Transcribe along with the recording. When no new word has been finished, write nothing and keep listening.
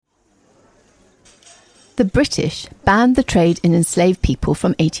The British banned the trade in enslaved people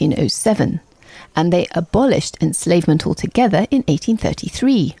from 1807, and they abolished enslavement altogether in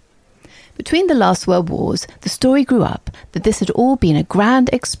 1833. Between the last World Wars, the story grew up that this had all been a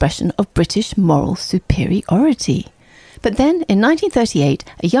grand expression of British moral superiority. But then, in 1938,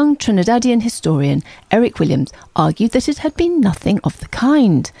 a young Trinidadian historian, Eric Williams, argued that it had been nothing of the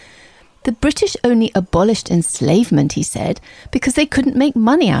kind. The British only abolished enslavement, he said, because they couldn't make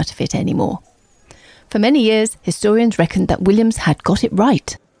money out of it anymore. For many years, historians reckoned that Williams had got it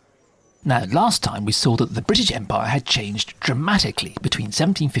right. Now, last time we saw that the British Empire had changed dramatically between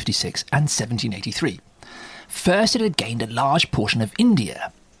 1756 and 1783. First, it had gained a large portion of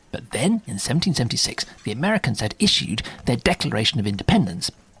India, but then, in 1776, the Americans had issued their Declaration of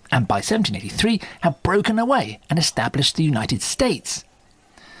Independence, and by 1783 had broken away and established the United States.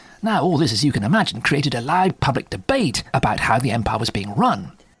 Now, all this, as you can imagine, created a loud public debate about how the empire was being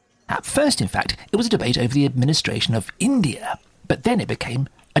run. At first, in fact, it was a debate over the administration of India, but then it became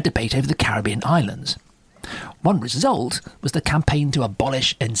a debate over the Caribbean islands. One result was the campaign to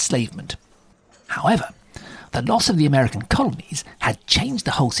abolish enslavement. However, the loss of the American colonies had changed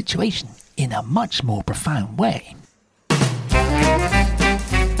the whole situation in a much more profound way.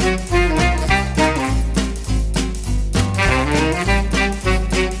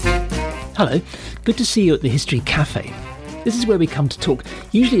 Hello, good to see you at the History Cafe. This is where we come to talk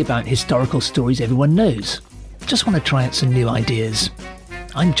usually about historical stories everyone knows. Just want to try out some new ideas.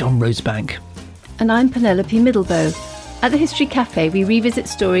 I'm John Rosebank. And I'm Penelope Middlebow. At the History Cafe, we revisit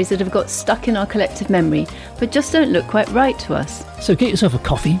stories that have got stuck in our collective memory, but just don't look quite right to us. So get yourself a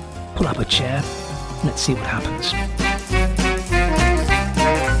coffee, pull up a chair, and let's see what happens.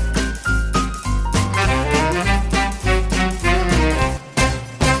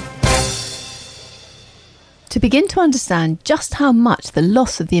 To begin to understand just how much the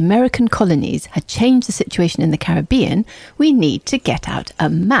loss of the American colonies had changed the situation in the Caribbean, we need to get out a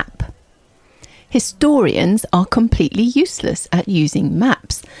map. Historians are completely useless at using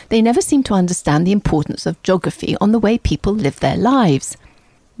maps. They never seem to understand the importance of geography on the way people live their lives.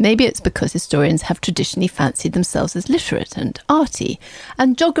 Maybe it's because historians have traditionally fancied themselves as literate and arty,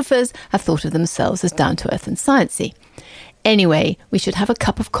 and geographers have thought of themselves as down-to-earth and sciencey. Anyway, we should have a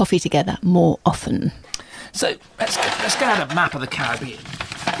cup of coffee together more often. So let's get out a map of the Caribbean.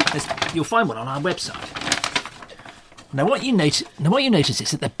 You'll find one on our website. Now what you notice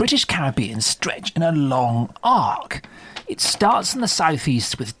is that the British Caribbean stretch in a long arc. It starts in the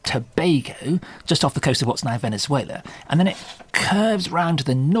southeast with Tobago, just off the coast of what's now Venezuela, and then it curves round to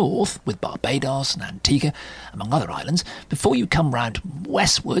the north with Barbados and Antigua, among other islands, before you come round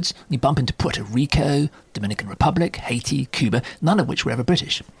westwards. You bump into Puerto Rico, Dominican Republic, Haiti, Cuba, none of which were ever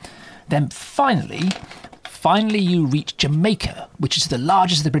British. Then finally you reach Jamaica, which is the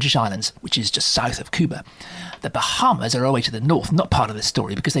largest of the British islands, which is just south of Cuba. The Bahamas are away to the north, not part of this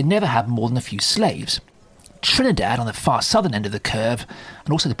story, because they never had more than a few slaves. Trinidad, on the far southern end of the curve,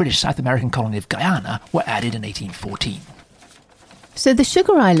 and also the British South American colony of Guyana, were added in 1814. So the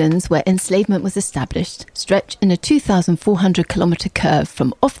Sugar Islands, where enslavement was established, stretch in a 2,400-kilometre curve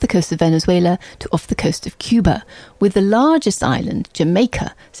from off the coast of Venezuela to off the coast of Cuba, with the largest island,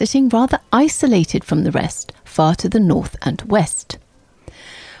 Jamaica, sitting rather isolated from the rest, far to the north and west.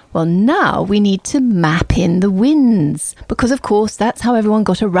 Well, now we need to map in the winds, because of course that's how everyone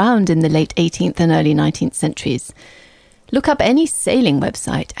got around in the late 18th and early 19th centuries. Look up any sailing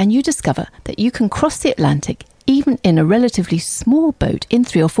website and you discover that you can cross the Atlantic even in a relatively small boat in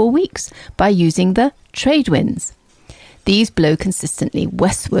 3 or 4 weeks by using the trade winds. These blow consistently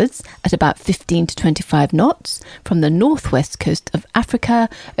westwards at about 15 to 25 knots from the northwest coast of Africa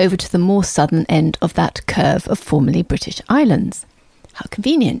over to the more southern end of that curve of formerly British islands. How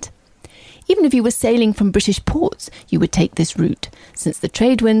convenient. Even if you were sailing from British ports, you would take this route, since the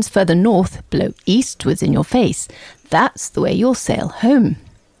trade winds further north blow eastwards in your face. That's the way you'll sail home.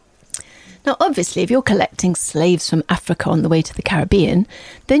 Now, obviously, if you're collecting slaves from Africa on the way to the Caribbean,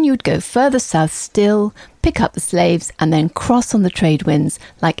 then you'd go further south still, pick up the slaves, and then cross on the trade winds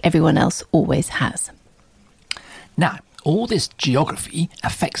like everyone else always has. Now, all this geography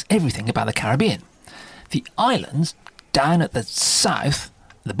affects everything about the Caribbean. The islands down at the south,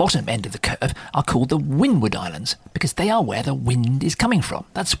 the bottom end of the curve, are called the Windward Islands because they are where the wind is coming from.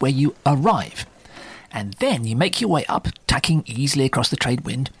 That's where you arrive. And then you make your way up, tacking easily across the trade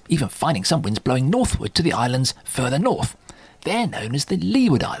wind, even finding some winds blowing northward to the islands further north. They're known as the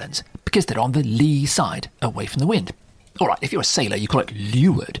Leeward Islands because they're on the lee side, away from the wind. All right, if you're a sailor, you call it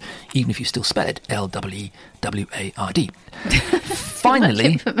leeward, even if you still spell it L-E-E-W-A-R-D.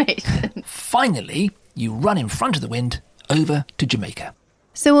 Finally, you run in front of the wind over to Jamaica.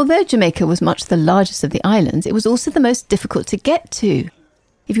 So although Jamaica was much the largest of the islands, it was also the most difficult to get to.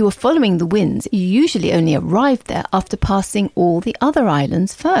 If you were following the winds, you usually only arrived there after passing all the other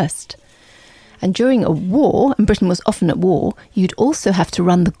islands first. And during a war, and Britain was often at war, you'd also have to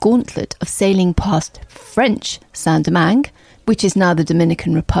run the gauntlet of sailing past French Saint-Domingue, which is now the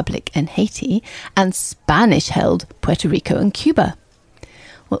Dominican Republic and Haiti, and Spanish-held Puerto Rico and Cuba.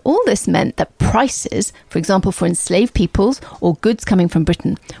 Well, all this meant that prices, for example, for enslaved peoples or goods coming from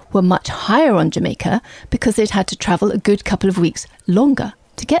Britain, were much higher on Jamaica because they'd had to travel a good couple of weeks longer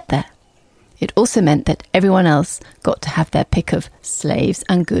to get there. It also meant that everyone else got to have their pick of slaves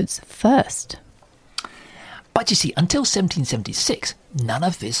and goods first. But you see, until 1776, none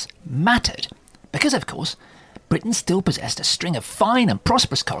of this mattered. Because, of course, Britain still possessed a string of fine and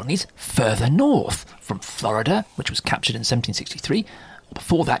prosperous colonies further north, from Florida, which was captured in 1763,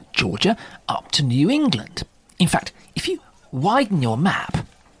 before that Georgia, up to New England. In fact, if you widen your map,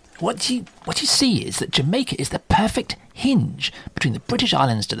 what you see is that Jamaica is the perfect hinge between the British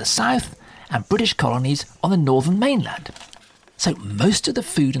Islands to the south and British colonies on the northern mainland. So most of the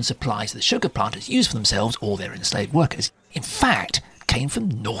food and supplies the sugar planters used for themselves or their enslaved workers, in fact, came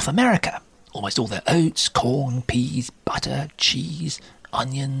from North America. Almost all their oats, corn, peas, butter, cheese,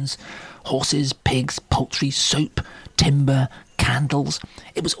 onions, horses, pigs, poultry, soap, timber, candles.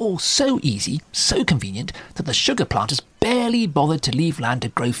 It was all so easy, so convenient, that the sugar planters barely bothered to leave land to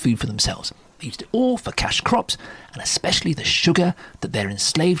grow food for themselves. They used it all for cash crops, and especially the sugar that their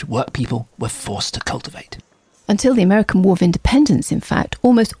enslaved work people were forced to cultivate. Until the American War of Independence, in fact,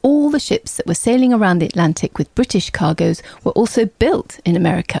 almost all the ships that were sailing around the Atlantic with British cargoes were also built in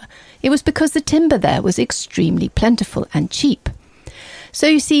America. It was because the timber there was extremely plentiful and cheap. So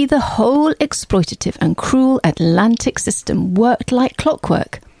you see, the whole exploitative and cruel Atlantic system worked like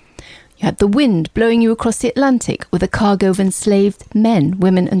clockwork. You had the wind blowing you across the Atlantic with a cargo of enslaved men,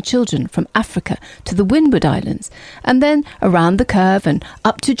 women and children from Africa to the Windward Islands, and then around the curve and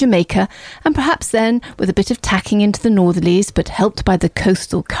up to Jamaica, and perhaps then, with a bit of tacking into the northerlies but helped by the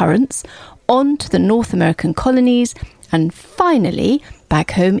coastal currents, on to the North American colonies, and finally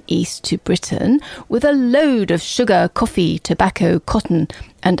back home east to Britain with a load of sugar, coffee, tobacco, cotton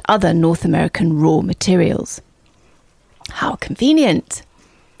and other North American raw materials. How convenient!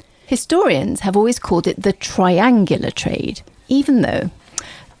 Historians have always called it the triangular trade, even though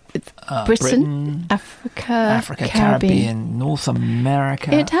Britain, Africa, Caribbean, North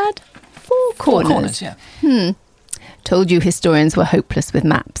America. It had four corners. Yeah. Told you historians were hopeless with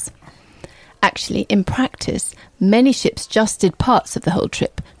maps. Actually, in practice, many ships just did parts of the whole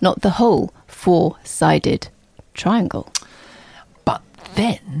trip, not the whole four-sided triangle. But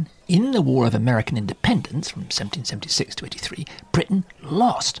then, in the War of American Independence from 1776 to 83, Britain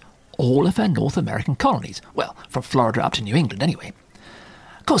lost all of her North American colonies. Well, from Florida up to New England anyway.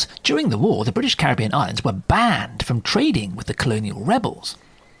 Of course, during the war, the British Caribbean islands were banned from trading with the colonial rebels.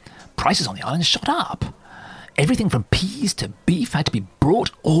 Prices on the islands shot up. Everything from peas to beef had to be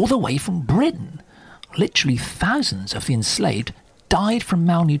brought all the way from Britain. Literally thousands of the enslaved died from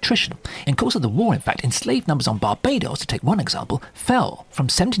malnutrition. In course of the war, in fact, enslaved numbers on Barbados, to take one example, fell from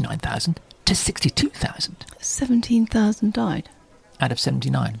 79,000 to 62,000. 17,000 died. Out of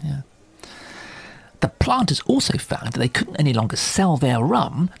 79, yeah. The planters also found that they couldn't any longer sell their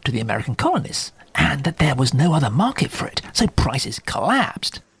rum to the American colonists, and that there was no other market for it, so prices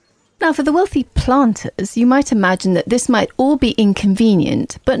collapsed. Now, for the wealthy planters, you might imagine that this might all be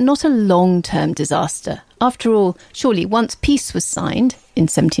inconvenient, but not a long-term disaster. After all, surely once peace was signed in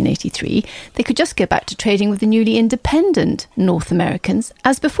 1783, they could just go back to trading with the newly independent North Americans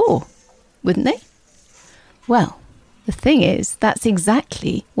as before, wouldn't they? Well, the thing is, that's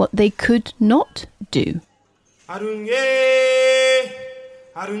exactly what they could not do.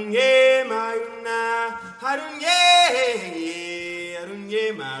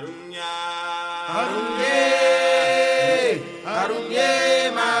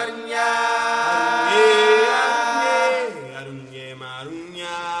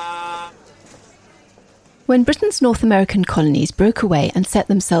 When Britain's North American colonies broke away and set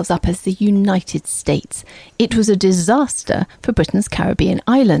themselves up as the United States, it was a disaster for Britain's Caribbean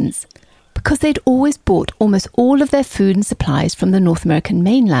islands, because they'd always bought almost all of their food and supplies from the North American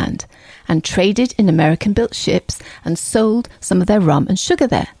mainland and traded in American-built ships and sold some of their rum and sugar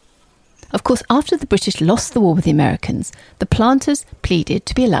there. Of course, after the British lost the war with the Americans, the planters pleaded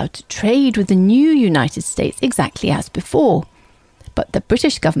to be allowed to trade with the new United States exactly as before. But the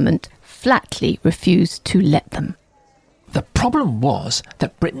British government flatly refused to let them. The problem was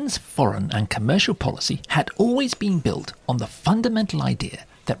that Britain's foreign and commercial policy had always been built on the fundamental idea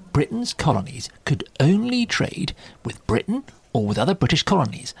that Britain's colonies could only trade with Britain or with other British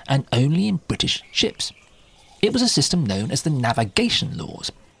colonies, and only in British ships. It was a system known as the Navigation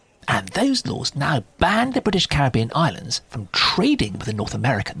Laws. And those laws now banned the British Caribbean islands from trading with the North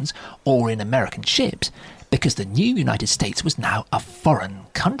Americans or in American ships because the new United States was now a foreign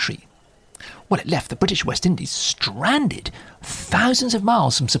country. Well, it left the British West Indies stranded thousands of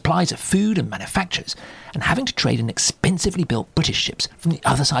miles from supplies of food and manufactures and having to trade in expensively built British ships from the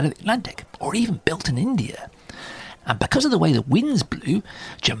other side of the Atlantic, or even built in India. And because of the way the winds blew,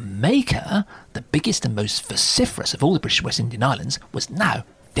 Jamaica, the biggest and most vociferous of all the British West Indian islands, was now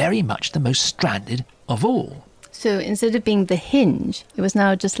very much the most stranded of all. So instead of being the hinge, it was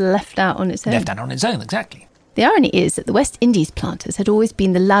now just left out on its own. Left out on its own, exactly. The irony is that the West Indies planters had always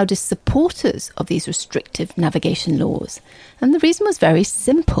been the loudest supporters of these restrictive navigation laws. And the reason was very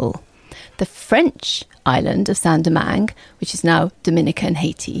simple. The French island of Saint-Domingue, which is now Dominica and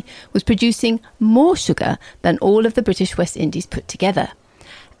Haiti, was producing more sugar than all of the British West Indies put together.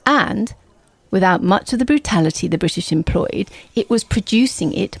 And without much of the brutality the British employed, it was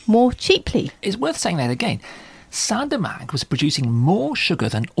producing it more cheaply. It's worth saying that again. Saint-Domingue was producing more sugar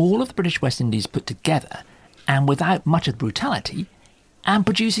than all of the British West Indies put together, and without much of the brutality, and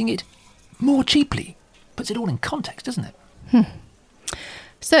producing it more cheaply. Puts it all in context, doesn't it?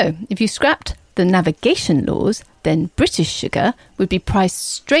 So, if you scrapped the navigation laws, then British sugar would be priced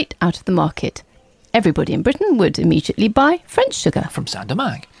straight out of the market. Everybody in Britain would immediately buy French sugar. From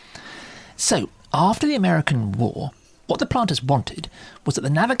Saint-Domingue. So, after the American War, what the planters wanted was that the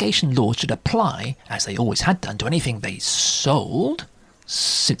navigation laws should apply, as they always had done, to anything they sold.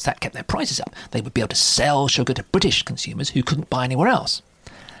 Since that kept their prices up, they would be able to sell sugar to British consumers who couldn't buy anywhere else.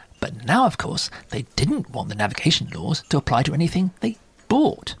 But now, of course, they didn't want the navigation laws to apply to anything they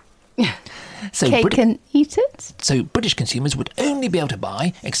bought. So Cake and eat it? So British consumers would only be able to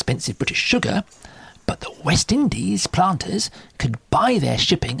buy expensive British sugar, but the West Indies planters could buy their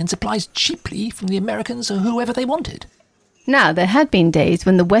shipping and supplies cheaply from the Americans or whoever they wanted. Now, there had been days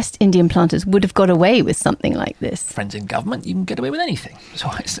when the West Indian planters would have got away with something like this. Friends in government, you can get away with anything.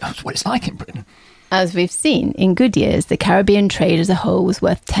 That's what it's like in Britain. As we've seen, in good years, the Caribbean trade as a whole was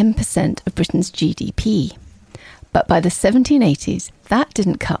worth 10% of Britain's GDP. But by the 1780s, that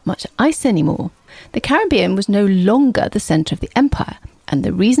didn't cut much ice anymore. The Caribbean was no longer the centre of the empire, and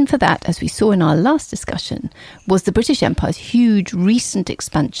the reason for that, as we saw in our last discussion, was the British Empire's huge recent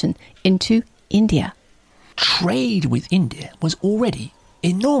expansion into India. Trade with India was already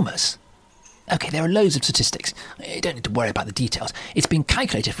enormous. OK, there are loads of statistics. You don't need to worry about the details. It's been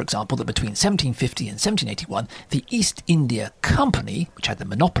calculated, for example, that between 1750 and 1781, the East India Company, which had the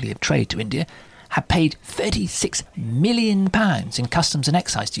monopoly of trade to India, had paid £36 million in customs and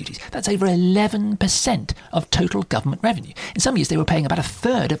excise duties. That's over 11% of total government revenue. In some years, they were paying about a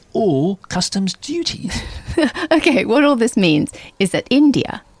third of all customs duties. OK, what all this means is that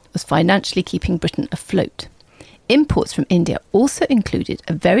India was financially keeping Britain afloat. Imports from India also included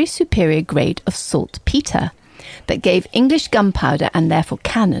a very superior grade of saltpetre that gave English gunpowder and therefore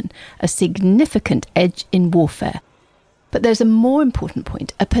cannon a significant edge in warfare. But there's a more important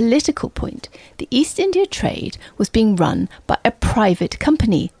point, a political point. The East India trade was being run by a private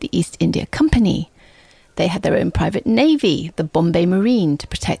company, the East India Company. They had their own private navy, the Bombay Marine, to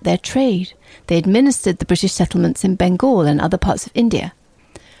protect their trade. They administered the British settlements in Bengal and other parts of India.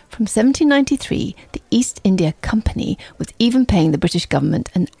 From 1793, the East India Company was even paying the British government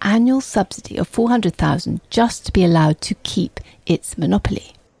an annual subsidy of $400,000 just to be allowed to keep its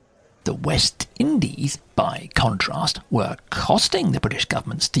monopoly. The West Indies, by contrast, were costing the British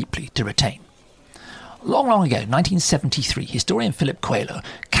government steeply to retain. Long ago, 1973, historian Philip Coelho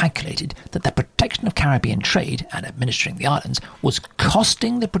calculated that the protection of Caribbean trade and administering the islands was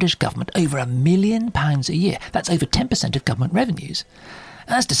costing the British government over £1 million a year. That's over 10% of government revenues.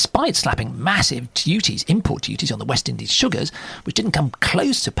 And that's despite slapping massive duties, import duties on the West Indies sugars, which didn't come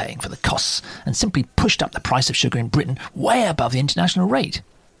close to paying for the costs and simply pushed up the price of sugar in Britain way above the international rate.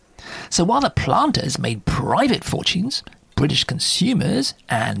 So while the planters made private fortunes, British consumers,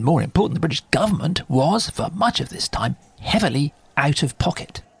 and more important, the British government, was, for much of this time, heavily out of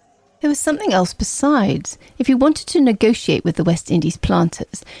pocket. There was something else besides. If you wanted to negotiate with the West Indies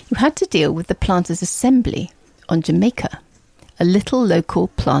planters, you had to deal with the Planters' Assembly on Jamaica, a little local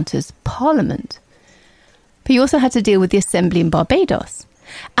planters' parliament. But you also had to deal with the Assembly in Barbados,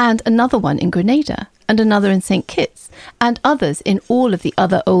 and another one in Grenada, and another in St. Kitts, and others in all of the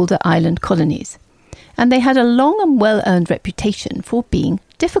other older island colonies. And they had a long and well-earned reputation for being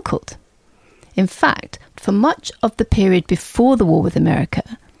difficult. In fact, for much of the period before the war with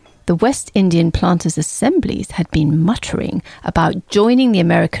America, The West Indian planters' assemblies had been muttering about joining the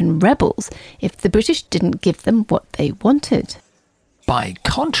American rebels if the British didn't give them what they wanted. By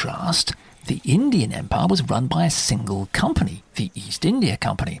contrast, the Indian Empire was run by a single company, the East India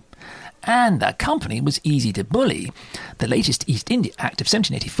Company. And that company was easy to bully. The latest East India Act of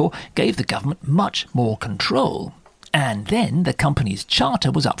 1784 gave the government much more control. And then the company's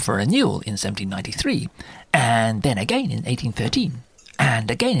charter was up for renewal in 1793, and then again in 1813,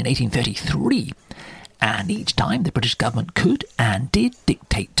 and again in 1833. And each time the British government could and did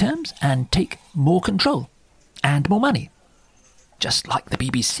dictate terms and take more control and more money. Just like the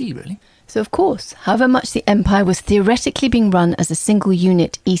BBC, really. So, of course, however much the empire was theoretically being run as a single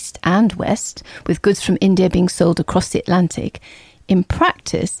unit east and west, with goods from India being sold across the Atlantic, in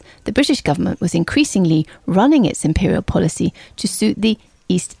practice, the British government was increasingly running its imperial policy to suit the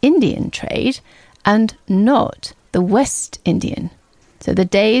East Indian trade and not the West Indian. So the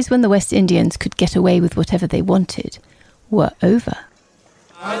days when the West Indians could get away with whatever they wanted were over.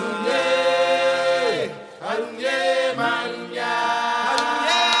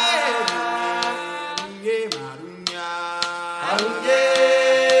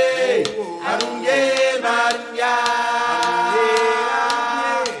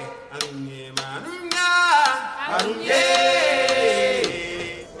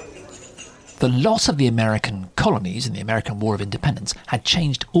 The loss of the American colonies in the American War of Independence had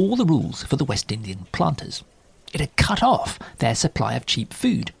changed all the rules for the West Indian planters. It had cut off their supply of cheap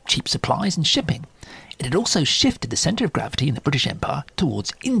food, cheap supplies and shipping. It had also shifted the centre of gravity in the British Empire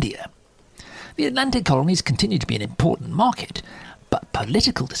towards India. The Atlantic colonies continued to be an important market, but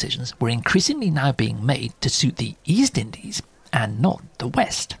political decisions were increasingly now being made to suit the East Indies and not the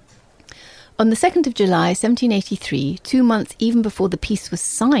West. On the 2nd of July 1783, 2 months even before the peace was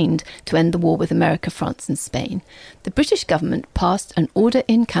signed to end the war with America, France and Spain, the British government passed an order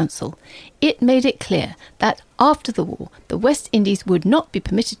in council. It made it clear that after the war, the West Indies would not be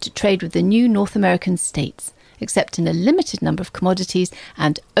permitted to trade with the new North American states, except in a limited number of commodities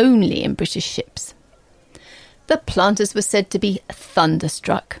and only in British ships. The planters were said to be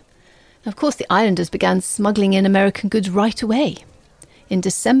thunderstruck. Of course, the islanders began smuggling in American goods right away. In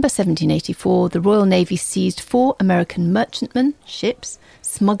December 1784, the Royal Navy seized 4 American merchantmen ships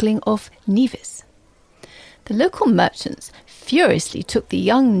smuggling off Nevis. The local merchants furiously took the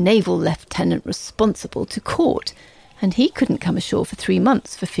young naval lieutenant responsible to court, and he couldn't come ashore for 3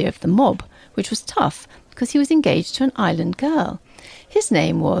 months for fear of the mob, which was tough because he was engaged to an island girl. His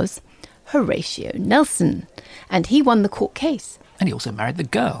name was Horatio Nelson, and he won the court case. And he also married the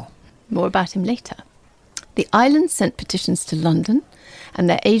girl. More about him later. The islands sent petitions to London, and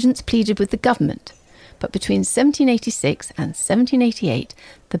their agents pleaded with the government. But between 1786 and 1788,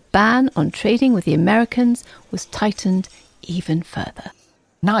 the ban on trading with the Americans was tightened even further.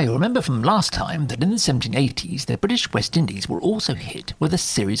 Now, you'll remember from last time that in the 1780s, the British West Indies were also hit with a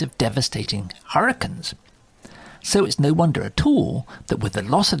series of devastating hurricanes. So it's no wonder at all that with the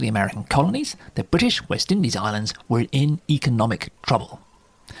loss of the American colonies, the British West Indies islands were in economic trouble.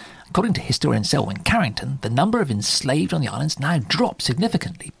 According to historian Selwyn Carrington, the number of enslaved on the islands now dropped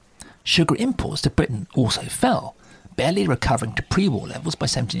significantly. Sugar imports to Britain also fell, barely recovering to pre-war levels by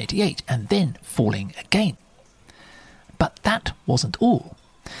 1788 and then falling again. But that wasn't all.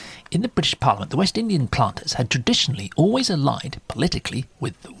 In the British Parliament, the West Indian planters had traditionally always allied politically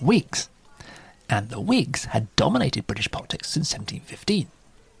with the Whigs, and the Whigs had dominated British politics since 1715.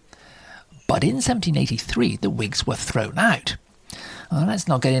 But in 1783, the Whigs were thrown out. Well, let's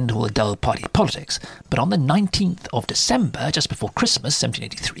not get into all the dull party politics, but on the 19th of December, just before Christmas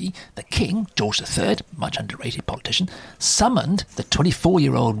 1783, the King, George III, much underrated politician, summoned the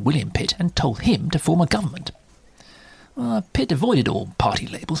 24-year-old William Pitt and told him to form a government. Pitt avoided all party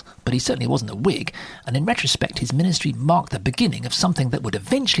labels, but he certainly wasn't a Whig, and in retrospect his ministry marked the beginning of something that would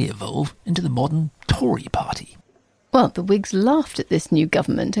eventually evolve into the modern Tory party. Well, the Whigs laughed at this new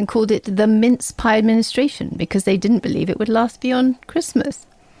government and called it the mince pie administration because they didn't believe it would last beyond Christmas.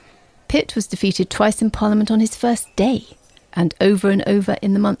 Pitt was defeated twice in Parliament on his first day and over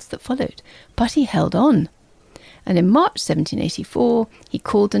in the months that followed, but he held on. And in March 1784, he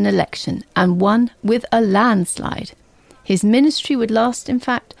called an election and won with a landslide. His ministry would last, in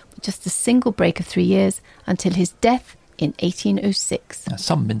fact, with just a single break of 3 years until his death in 1806.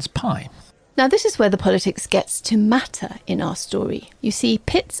 Some mince pie. Now, this is where the politics gets to matter in our story. You see,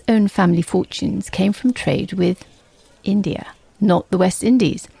 Pitt's own family fortunes came from trade with India, not the West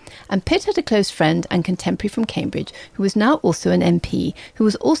Indies. And Pitt had a close friend and contemporary from Cambridge who was now also an MP, who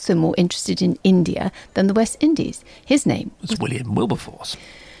was also more interested in India than the West Indies. His name was William Wilberforce.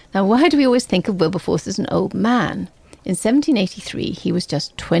 Now, why do we always think of Wilberforce as an old man? In 1783, he was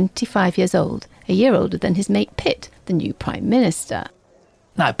just 25 years old, a year older than his mate Pitt, the new Prime Minister.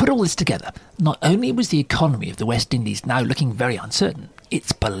 Now, put all this together, not only was the economy of the West Indies now looking very uncertain,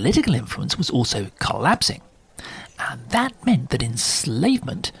 its political influence was also collapsing. And that meant that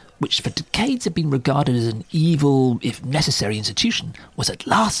enslavement, which for decades had been regarded as an evil, if necessary, institution, was at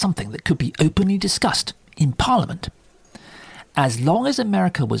last something that could be openly discussed in Parliament. As long as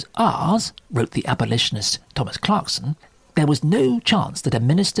America was ours, wrote the abolitionist Thomas Clarkson, there was no chance that a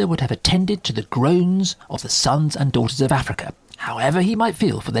minister would have attended to the groans of the sons and daughters of Africa, however he might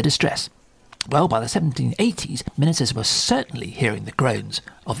feel for their distress. Well, by the 1780s, ministers were certainly hearing the groans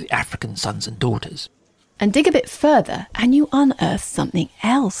of the African sons and daughters. And dig a bit further, and you unearth something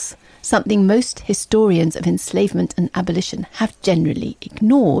else, something most historians of enslavement and abolition have generally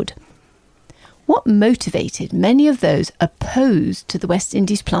ignored. What motivated many of those opposed to the West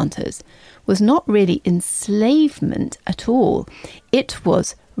Indies planters was not really enslavement at all. It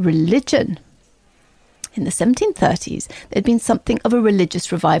was religion. In the 1730s, there had been something of a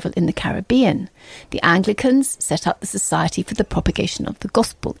religious revival in the Caribbean. The Anglicans set up the Society for the Propagation of the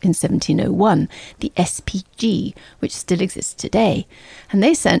Gospel in 1701, the SPG, which still exists today, and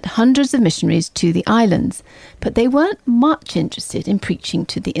they sent hundreds of missionaries to the islands, but they weren't much interested in preaching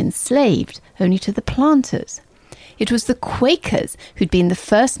to the enslaved, only to the planters. It was the Quakers who'd been the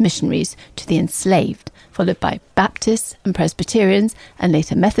first missionaries to the enslaved, followed by Baptists and Presbyterians and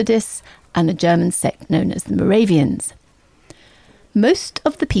later Methodists, and a German sect known as the Moravians. Most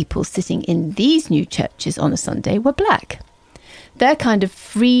of the people sitting in these new churches on a Sunday were black. Their kind of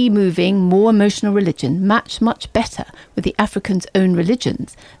free-moving, more emotional religion matched much better with the Africans' own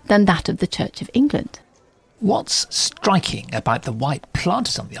religions than that of the Church of England. What's striking about the white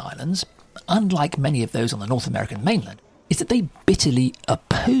planters on the islands, unlike many of those on the North American mainland, is that they bitterly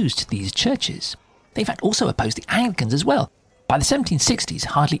opposed these churches. They in fact also opposed the Anglicans as well. By the 1760s,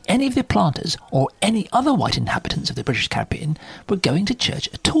 hardly any of the planters or any other white inhabitants of the British Caribbean were going to church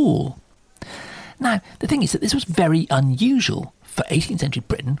at all. Now, the thing is that this was very unusual for 18th century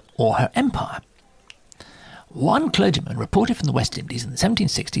Britain or her empire. One clergyman reported from the West Indies in the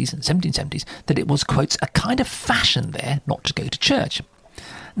 1760s and 1770s that it was, quotes, a kind of fashion there not to go to church.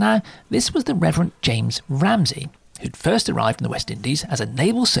 Now, this was the Reverend James Ramsay, who'd first arrived in the West Indies as a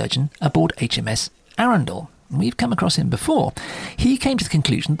naval surgeon aboard HMS Arundel. We've come across him before. He came to the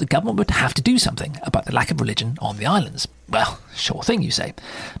conclusion that the government would have to do something about the lack of religion on the islands. Well, sure thing, you say.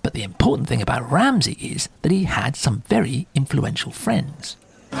 But the important thing about Ramsay is that he had some very influential friends.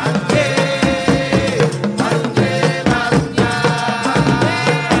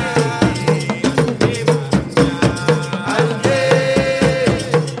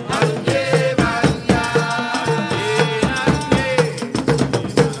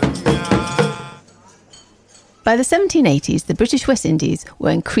 By the 1780s, the British West Indies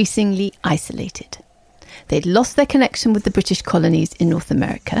were increasingly isolated. They'd lost their connection with the British colonies in North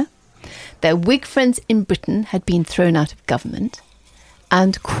America. Their Whig friends in Britain had been thrown out of government.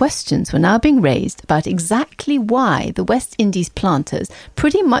 And questions were now being raised about exactly why the West Indies planters,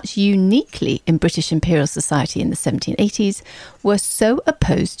 pretty much uniquely in British imperial society in the 1780s, were so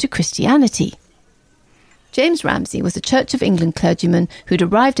opposed to Christianity. James Ramsay was a Church of England clergyman who'd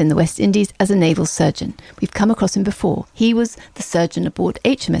arrived in the West Indies as a naval surgeon. We've come across him before. He was the surgeon aboard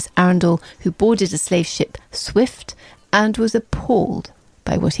HMS Arundel who boarded a slave ship, Swift, and was appalled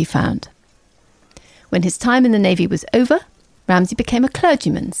by what he found. When his time in the Navy was over, Ramsay became a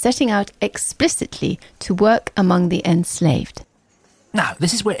clergyman, setting out explicitly to work among the enslaved. Now,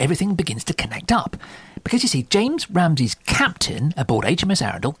 this is where everything begins to connect up. Because you see, James Ramsay's captain aboard HMS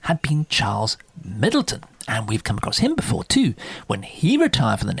Arundel had been Charles Middleton, and we've come across him before too. When he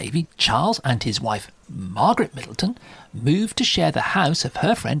retired from the Navy, Charles and his wife Margaret Middleton moved to share the house of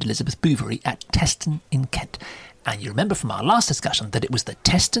her friend Elizabeth Bouverie at Teston in Kent. And you remember from our last discussion that it was the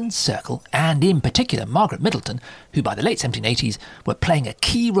Teston Circle, and in particular Margaret Middleton, who by the late 1780s were playing a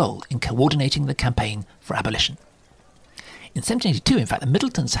key role in coordinating the campaign for abolition. In 1782, in fact, the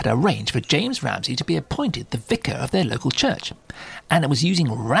Middletons had arranged for James Ramsay to be appointed the vicar of their local church. And it was using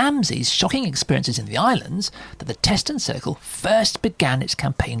Ramsay's shocking experiences in the islands that the Teston Circle first began its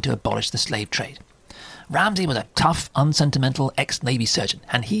campaign to abolish the slave trade. Ramsay was a tough, unsentimental ex-Navy surgeon,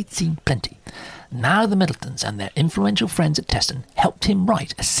 and he'd seen plenty. Now the Middletons and their influential friends at Teston helped him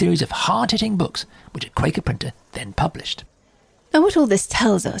write a series of hard-hitting books, which a Quaker printer then published. And what all this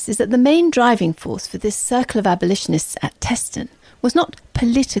tells us is that the main driving force for this circle of abolitionists at Teston was not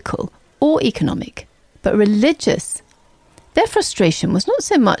political or economic, but religious. Their frustration was not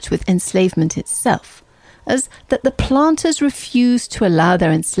so much with enslavement itself, as that the planters refused to allow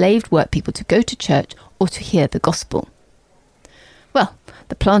their enslaved workpeople to go to church or to hear the gospel. Well,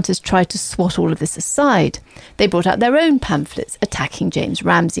 the planters tried to swat all of this aside. They brought out their own pamphlets attacking James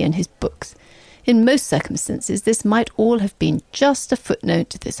Ramsay and his books. In most circumstances, this might all have been just a footnote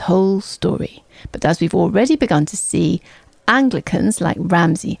to this whole story. But as we've already begun to see, Anglicans like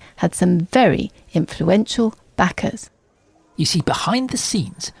Ramsay had some very influential backers. You see, behind the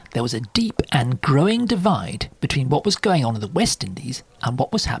scenes, there was a deep and growing divide between what was going on in the West Indies and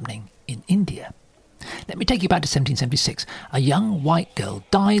what was happening in India. Let me take you back to 1776. A young white girl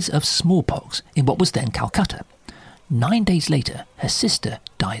dies of smallpox in what was then Calcutta. 9 days later, her sister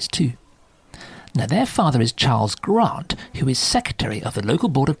dies too. Now, their father is Charles Grant, who is secretary of the local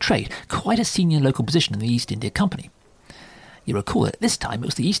Board of Trade, quite a senior local position in the East India Company. You recall that at this time it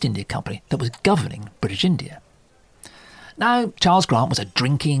was the East India Company that was governing British India. Now, Charles Grant was a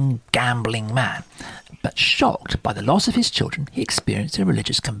drinking, gambling man, but shocked by the loss of his children, he experienced a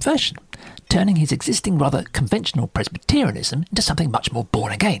religious conversion, turning his existing rather conventional Presbyterianism into something much more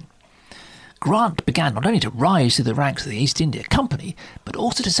born again. Grant began not only to rise through the ranks of the East India Company, but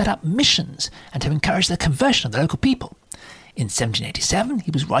also to set up missions and to encourage the conversion of the local people. In 1787,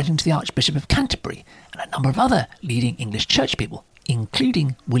 he was writing to the Archbishop of Canterbury and a number of other leading English church people,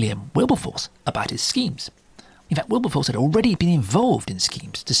 including William Wilberforce, about his schemes. In fact, Wilberforce had already been involved in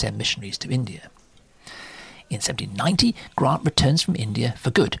schemes to send missionaries to India. In 1790, Grant returns from India for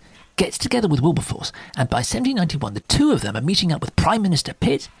good, gets together with Wilberforce, and by 1791 the two of them are meeting up with Prime Minister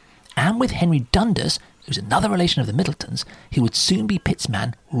Pitt and with Henry Dundas, who's another relation of the Middletons, who would soon be Pitt's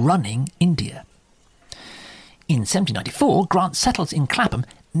man running India. In 1794, Grant settles in Clapham,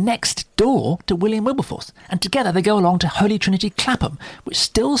 next door to William Wilberforce, and together they go along to Holy Trinity Clapham, which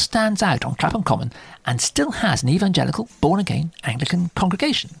still stands out on Clapham Common and still has an evangelical, born-again Anglican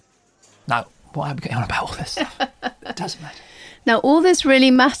congregation. Now, why are we going on about all this stuff? It doesn't matter. Now, all this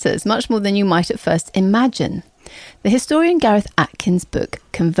really matters, much more than you might at first imagine. The historian Gareth Atkin's book,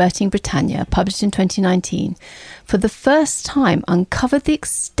 Converting Britannia, published in 2019, for the first time uncovered the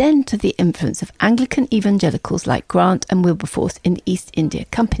extent of the influence of Anglican evangelicals like Grant and Wilberforce in the East India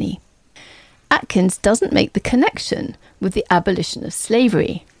Company. Atkins doesn't make the connection with the abolition of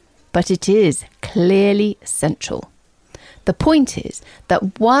slavery, but it is clearly central. The point is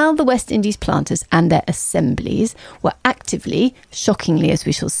that while the West Indies planters and their assemblies were actively, shockingly as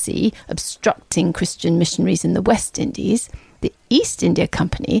we shall see, obstructing Christian missionaries in the West Indies, the East India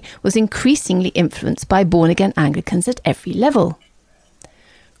Company was increasingly influenced by born-again Anglicans at every level.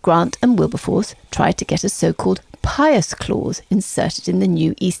 Grant and Wilberforce tried to get a so-called pious clause inserted in the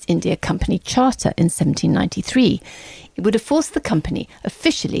new East India Company Charter in 1793. It would have forced the company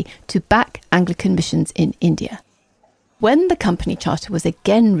officially to back Anglican missions in India. When the company charter was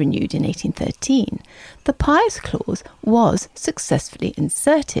again renewed in 1813, the pious clause was successfully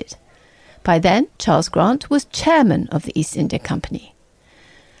inserted. By then, Charles Grant was chairman of the East India Company.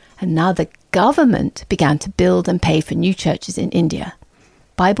 And now the government began to build and pay for new churches in India.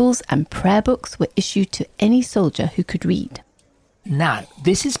 Bibles and prayer books were issued to any soldier who could read. Now,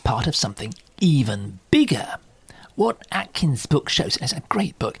 this is part of something even bigger. What Atkins' book shows, and it's a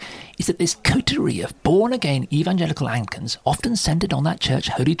great book, is that this coterie of born-again evangelical Anglicans, often centred on that church,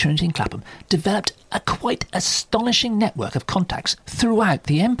 Holy Trinity in Clapham, developed a quite astonishing network of contacts throughout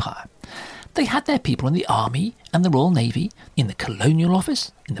the empire. They had their people in the Army and the Royal Navy, in the Colonial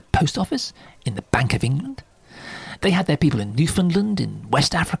Office, in the Post Office, in the Bank of England. They had their people in Newfoundland, in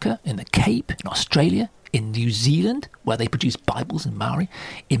West Africa, in the Cape, in Australia, in New Zealand, where they produced Bibles in Maori,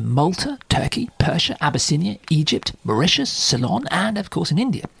 in Malta, Turkey, Persia, Abyssinia, Egypt, Mauritius, Ceylon, and of course in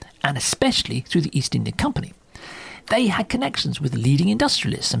India, and especially through the East India Company. They had connections with leading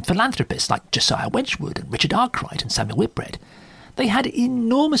industrialists and philanthropists like Josiah Wedgwood and Richard Arkwright and Samuel Whitbread. They had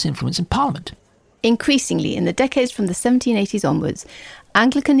enormous influence in Parliament. Increasingly, in the decades from the 1780s onwards,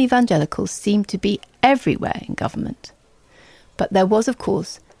 Anglican evangelicals seemed to be everywhere in government. But there was, of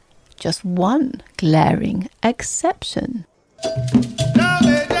course, just one glaring exception.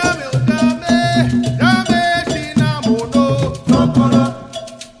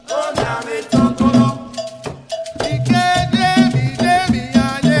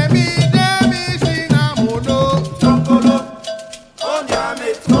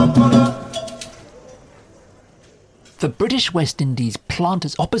 The British West Indies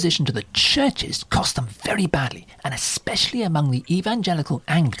planters' opposition to the churches cost them very badly, and especially among the evangelical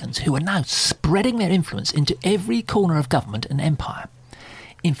Anglicans who were now spreading their influence into every corner of government and empire.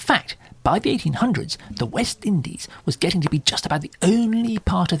 In fact, by the 1800s, the West Indies was getting to be just about the only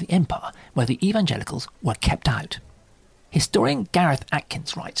part of the empire where the evangelicals were kept out. Historian Gareth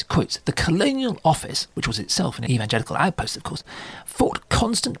Atkins writes, quotes, "The Colonial Office, which was itself an evangelical outpost, of course, fought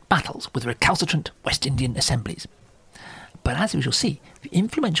constant battles with recalcitrant West Indian assemblies. But as we shall see, the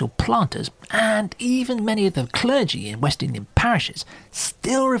influential planters and even many of the clergy in West Indian parishes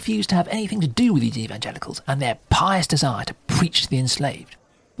still refused to have anything to do with these evangelicals and their pious desire to preach to the enslaved."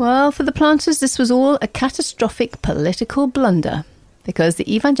 Well, for the planters, this was all a catastrophic political blunder, because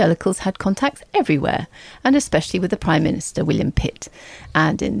the evangelicals had contacts everywhere, and especially with the Prime Minister, William Pitt,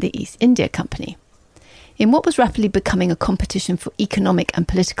 and in the East India Company. In what was rapidly becoming a competition for economic and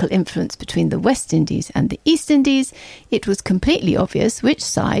political influence between the West Indies and the East Indies, it was completely obvious which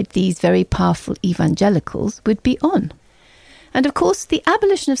side these very powerful evangelicals would be on. And of course, the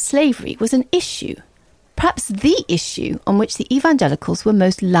abolition of slavery was an issue, perhaps the issue on which the evangelicals were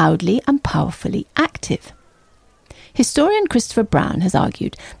most loudly and powerfully active. Historian Christopher Brown has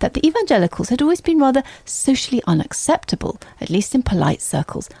argued that the evangelicals had always been rather socially unacceptable, at least in polite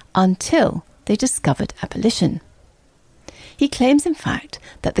circles, until they discovered abolition. He claims, in fact,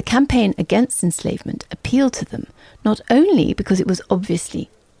 that the campaign against enslavement appealed to them, not only because it was obviously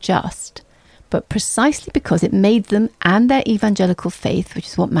just, but precisely because it made them and their evangelical faith, which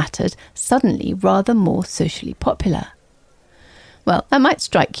is what mattered, suddenly rather more socially popular. Well, that might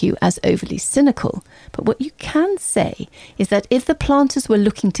strike you as overly cynical, but what you can say is that if the planters were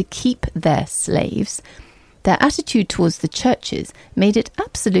looking to keep their slaves, their attitude towards the churches made it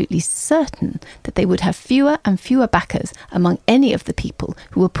absolutely certain that they would have fewer and fewer backers among any of the people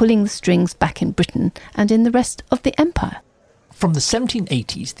who were pulling the strings back in Britain and in the rest of the empire. From the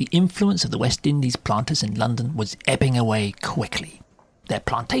 1780s, the influence of the West Indies planters in London was ebbing away quickly. Their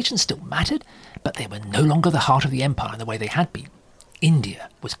plantations still mattered, but they were no longer the heart of the empire in the way they had been. India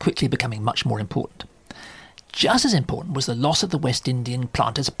was quickly becoming much more important. Just as important was the loss of the West Indian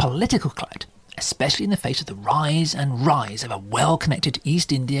planters' political clout, especially in the face of the rise of a well-connected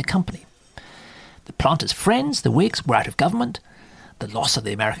East India Company. The planters' friends, the Whigs, were out of government. The loss of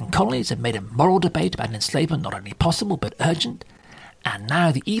the American colonies had made a moral debate about enslavement not only possible but urgent, and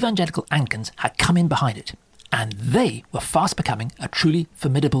now the evangelical Anglicans had come in behind it, and they were fast becoming a truly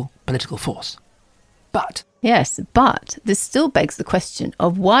formidable political force. But this still begs the question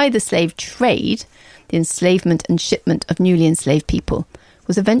of why the slave trade, the enslavement and shipment of newly enslaved people,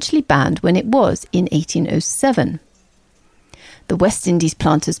 was eventually banned when it was in 1807. The West Indies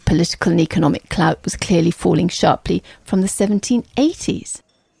planters' political and economic clout was clearly falling sharply from the 1780s.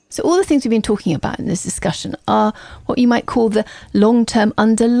 So all the things we've been talking about in this discussion are what you might call the long-term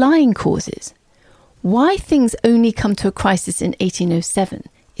underlying causes. Why things only come to a crisis in 1807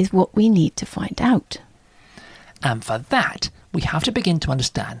 is what we need to find out. And for that, we have to begin to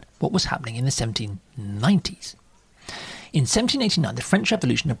understand what was happening in the 1790s. In 1789, the French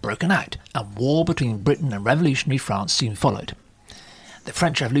Revolution had broken out, and war between Britain and revolutionary France soon followed. The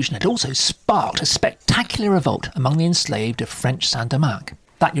French Revolution had also sparked a spectacular revolt among the enslaved of French Saint-Domingue.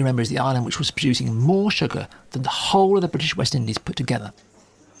 That, you remember, is the island which was producing more sugar than the whole of the British West Indies put together.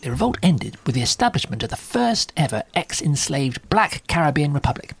 The revolt ended with the establishment of the first ever ex-enslaved Black Caribbean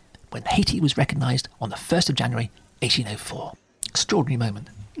Republic, when Haiti was recognised on the 1st of January 1804. Extraordinary moment.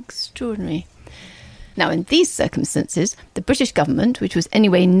 Extraordinary. Now, in these circumstances, the British government, which was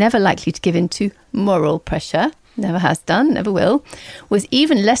anyway never likely to give in to moral pressure, never has done, never will, was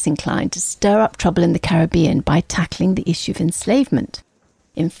even less inclined to stir up trouble in the Caribbean by tackling the issue of enslavement.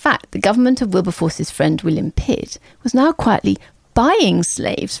 In fact, the government of Wilberforce's friend William Pitt was now quietly buying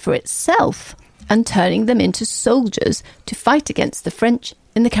slaves for itself and turning them into soldiers to fight against the French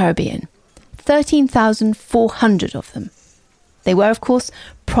in the Caribbean. 13,400 of them. They were, of course,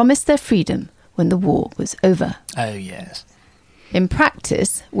 promised their freedom when the war was over. Oh, yes. In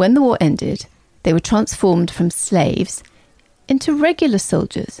practice, when the war ended, they were transformed from slaves into regular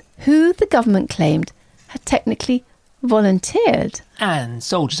soldiers who the government claimed had technically volunteered. And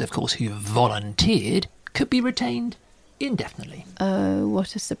soldiers, of course, who volunteered could be retained indefinitely. Oh,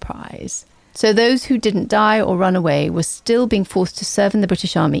 what a surprise. So those who didn't die or run away were still being forced to serve in the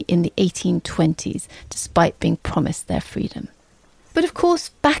British Army in the 1820s, despite being promised their freedom. But of course,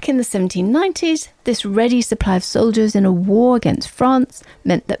 back in the 1790s, this ready supply of soldiers in a war against France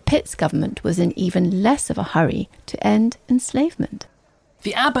meant that Pitt's government was in even less of a hurry to end enslavement.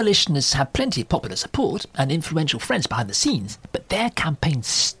 The abolitionists had plenty of popular support and influential friends behind the scenes, but their campaign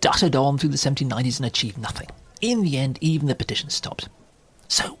stuttered on through the 1790s and achieved nothing. In the end, even the petitions stopped.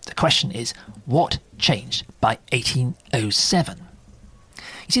 So the question is, what changed by 1807?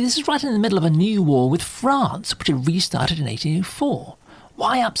 You see, this is right in the middle of a new war with France, which had restarted in 1804.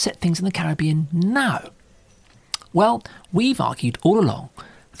 Why upset things in the Caribbean now? Well, we've argued all along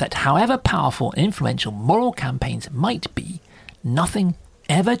that however powerful and influential moral campaigns might be, nothing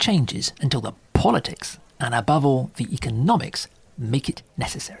ever changes until the politics, and above all the economics, make it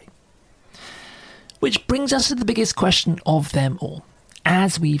necessary. Which brings us to the biggest question of them all.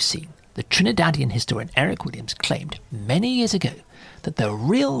 As we've seen, the Trinidadian historian Eric Williams claimed many years ago that the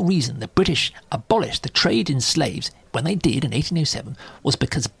real reason the British abolished the trade in slaves when they did in 1807 was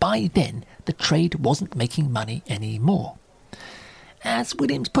because by then the trade wasn't making money anymore. As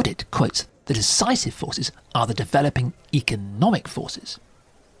Williams put it, quotes, the decisive forces are the developing economic forces.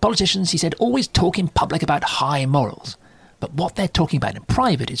 Politicians, he said, always talk in public about high morals, but what they're talking about in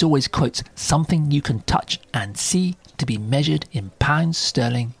private is always, quotes, something you can touch and see to be measured in pounds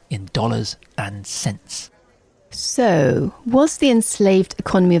sterling, in dollars and cents. So, was the enslaved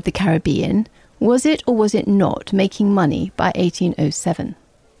economy of the Caribbean, was it or was it not making money by 1807?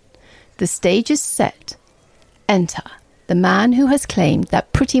 The stage is set. Enter the man who has claimed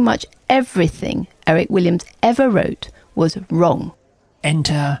that pretty much everything Eric Williams ever wrote was wrong.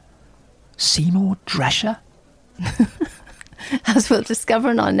 Enter Seymour Drescher? As we'll discover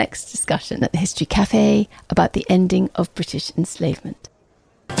in our next discussion at the History Cafe about the ending of British enslavement.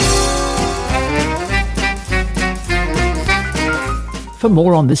 For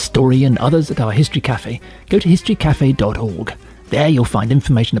more on this story and others at our History Cafe, go to historycafe.org. There you'll find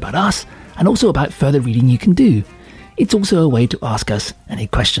information about us and also about further reading you can do. It's also a way to ask us any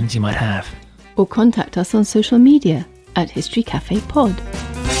questions you might have. Or contact us on social media at History Cafe Pod.